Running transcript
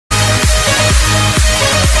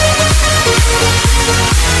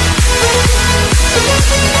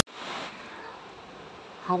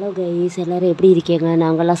Hello guys, எல்லோரும் எப்படி இருக்கீங்க?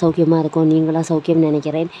 நாங்கள்லாம் சௌக்கியமாக இருக்கோம். நீங்களாம் சௌக்கியம்னு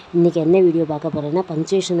நினைக்கிறேன். இன்றைக்கி என்ன வீடியோ பார்க்க போகிறேன்னா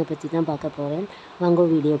பங்க்சுவேஷனை பற்றி தான் பார்க்க போகிறேன். வாங்க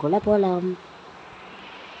வீடியோக்குள்ளே போகலாம்.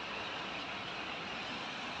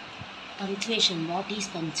 Punctuation. What is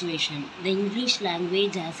punctuation? The English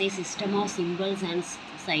language has a system of symbols and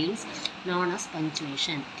signs known as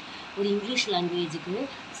punctuation. ஒரு இங்கிலீஷ் லாங்குவேஜுக்கு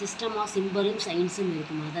சிஸ்டம் ஆஃப் சிம்பிளும் சயின்ஸும்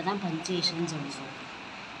இருக்கும். அதை தான் பங்க்சுவேஷன் சொல்லுவோம்.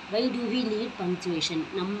 Why do we need punctuation?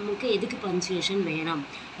 நமக்கு எதுக்கு punctuation வேணும்?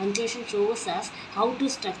 Punctuation shows us how to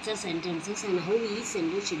structure sentences and how each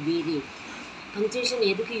sentence should be read. Punctuation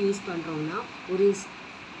எதுக்கு use பண்ணுறோம்னா, ஒரு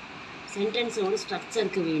சென்டென்ஸோட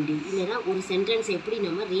ஸ்ட்ரக்சருக்கு வேண்டி, இல்லைனா ஒரு சென்டென்ஸ் எப்படி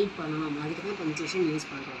நம்ம ரீட் பண்ணணும், அதுக்கு தான் பங்க்சுவேஷன் யூஸ்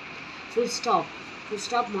பண்ணுறோம். Full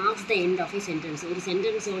stop marks the end of A sentence. ஒரு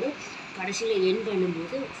சென்டென்ஸோடு கடைசியில் எண்ட்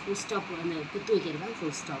பண்ணும்போது ஃபுல் ஸ்டாப் அந்த குத்து வைக்கிறது தான்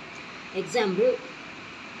full stop. Example,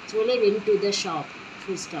 Chole went to the shop,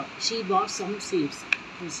 full stop. She bought some sweets,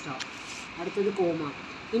 full stop. அடுத்தது coma.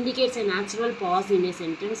 Indicates a natural pause in a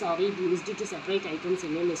sentence or it used to separate items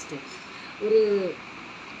in a list. ஒரு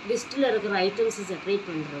லிஸ்ட்டில் இருக்கிற ஐட்டம்ஸை separate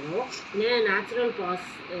பண்ணுறதோ இல்லைன்னா natural pass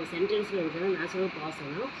சென்டென்ஸில் இருக்கிற natural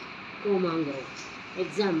பாஸ்னா கோமாங்கிறோம்.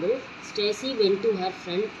 Example, Stacy went to her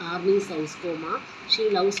friend Arnie's house, coma, she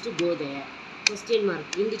loves to go there. Question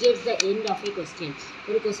mark indicates the end of a question.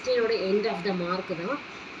 ஒரு கொஸ்டினோட end of the mark தான்.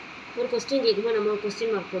 ஒரு question கேட்கும்போது நம்ம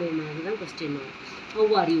question mark போடுவோம், அதுதான் question mark.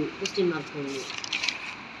 How are you question mark போடுவோம்.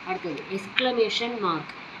 அடுத்தது exclamation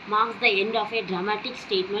mark marks the end of A dramatic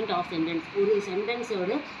statement of sentence. ஒரு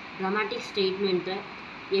சென்டென்ஸோட ட்ராமாட்டிக் ஸ்டேட்மெண்ட்டை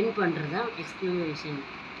எண்ட் பண்ணுறது தான் exclamation.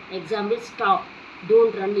 Example, stop,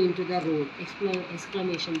 don't run in to the road,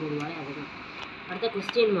 exclamation போடுவாங்க, அதுதான். அடுத்த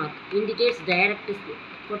question mark indicates direct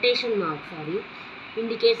quotation mark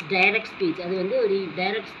indicates direct speech. அது வந்து ஒரு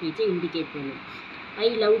டைரக்ட் ஸ்பீச்சை இண்டிகேட் பண்ணும். I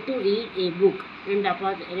love to read a book,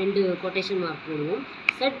 ரெண்டு கொட்டேஷன் மார்க் போடுவோம்.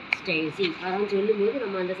 Said Stacy, அதான் சொல்லும்போது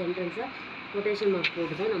நம்ம அந்த சென்டென்ஸை கொட்டேஷன் மார்க்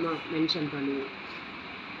போட்டு தான் நம்ம மென்ஷன் பண்ணுவோம்.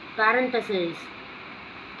 Parenthesis,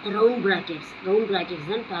 ரவுண்ட் ப்ராக்கெட்ஸ்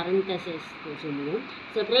தான் parenthesis சொல்லுவோம்.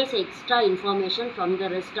 Separates extra information from the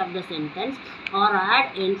rest of the sentence or add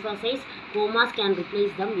emphasis. Commas can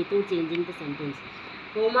replace them without changing the sentence.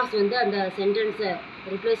 Commas வந்து அந்த சென்டென்ஸை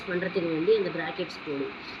ரிப்ளேஸ் பண்ணுறதுக்கு வேண்டி அந்த ப்ராக்கெட்ஸ்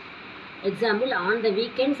போடும். Example, on the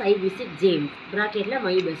weekends I visit James, bracketல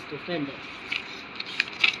my best friend.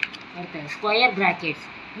 அடுத்த square brackets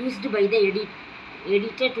used by the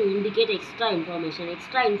editor to indicate extra information.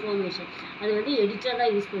 அது வந்து எடிட்டர்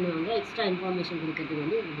தான் யூஸ் பண்ணுவாங்க. எக்ஸ்ட்ரா இன்ஃபர்மேஷன் கொடுக்கறதுக்கு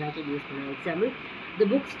வந்து இந்த bracket யூஸ் பண்ணுவாங்க. Example, the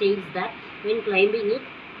book states that when climbing it,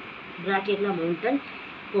 bracketல mountain,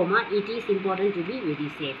 comma, it is important to be very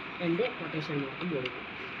safe. ரெண்டு quotation mark போடுவோம்.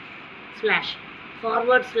 Slash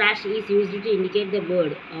forward slash is used to indicate the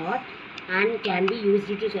word or and can be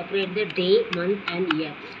used to separate the day, month and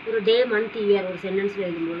year. ஒரு டே, month, year ஒரு சென்டென்ஸில்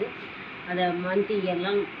எழுதும்போது அதை month,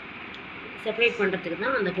 இயர்லாம் separate பண்ணுறதுக்கு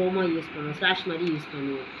தான் அந்த coma use பண்ணுவோம். ஸ்லாஷ் மாதிரி யூஸ்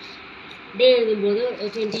பண்ணுவோம். டே எழுதும்போது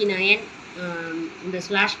 29 இந்த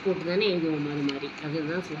ஸ்லாஷ் போட்டு தானே எழுதுவோம், அது மாதிரி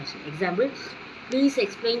அதுதான் slash. Example, please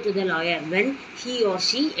explain to the lawyer when he or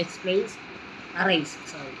she explains arrives.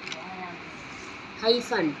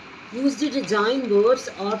 Hyphen used to join words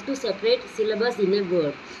or to separate syllabus in a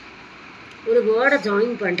word. ஒரு வேர்டை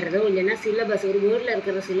ஜாயின் பண்ணுறதோ இல்லைன்னா சிலபஸ், ஒரு வேர்டில்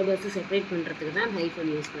இருக்கிற சிலபஸை செப்பரேட் பண்ணுறதுக்கு தான் ஹைஃபன்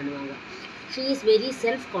யூஸ் பண்ணுவாங்க. She is very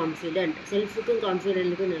self confident. செல்ஃபுக்கும்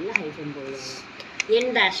கான்ஃபிடென்ட்டுக்கும் நல்லா ஹைஃபன் போடுவாங்க. என்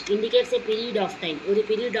dash indicates A period of time. ஒரு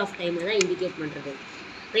பீரியட் ஆஃப் டைமை தான் இண்டிகேட் பண்ணுறது.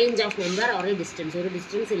 ரேஞ்ச் ஆஃப் நம்பர் ஒரு டிஸ்டன்ஸ், ஒரு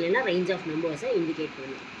டிஸ்டன்ஸ் இல்லைன்னா ரேஞ்ச் ஆஃப் நம்பர்ஸை இண்டிகேட்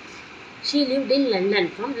பண்ணும். She lived in London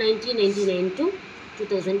from 1999 to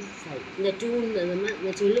 2005. இந்த டூ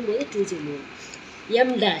இந்த சொல்லும்போது டூ சொல்லுவோம்.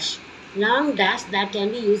 M dash long dash that can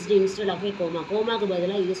be used instead of A coma. கோமாக்கு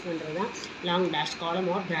பதிலாக யூஸ் பண்ணுறது தான் லாங் டேஷ், காலம்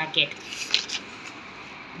R bracket.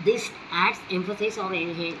 This ads emphasise R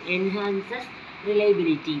enhances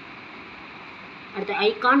reliability. அடுத்து, I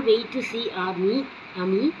can't wait to C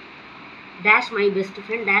Ami dash my best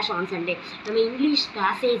friend dash on Sunday. நம்ம English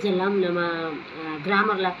passage எல்லாம் நம்ம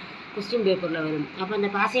கிராமரில் question பேப்பரில் வரும். அப்போ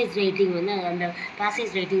அந்த பேசேஜ் ரைட்டிங் வந்து அந்த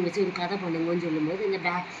பேசேஜ் ரைட்டிங் வச்சு ஒரு கதை பண்ணுங்கன்னு சொல்லும்போது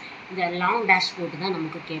இந்த லாங் டேஷ் போட்டு தான்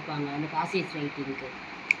நமக்கு கேட்பாங்க அந்த பேசேஜ் ரைட்டிங்க்கு.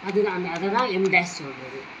 அதுதான் அதை தான் எம் டேஷ்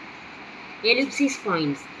சொல்கிறது. எலிப்சிஸ்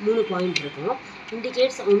பாயிண்ட்ஸ் 3 பாயிண்ட் இருக்கும்.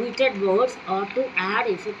 Indicates omitted words or to add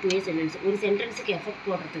effect to a sentence. ஒரு சென்டென்ஸுக்கு எஃபெக்ட்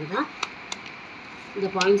போடுறதுக்கு தான் இந்த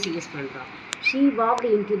பாயிண்ட்ஸ் யூஸ் பண்ணுறோம். She walked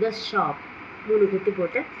into the shop, 3 குத்து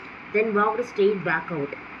போட்டு then walked straight back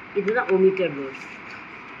out. இதுதான் omitted words.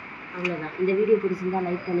 அவ்வளோதான். இந்த வீடியோ பிடிச்சிருந்தால்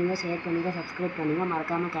லைக் பண்ணுங்கள், ஷேர் பண்ணுங்கள், சப்ஸ்கிரைப் பண்ணுங்கள்,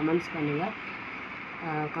 மறக்காமல் கமெண்ட்ஸ் பண்ணுங்கள்,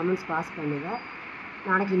 கமெண்ட்ஸ் பாஸ் பண்ணுங்கள்.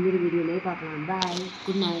 நாளைக்கு இன்னொரு வீடியோலேயே பார்க்கலாம். பாய்,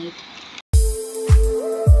 குட் நைட்.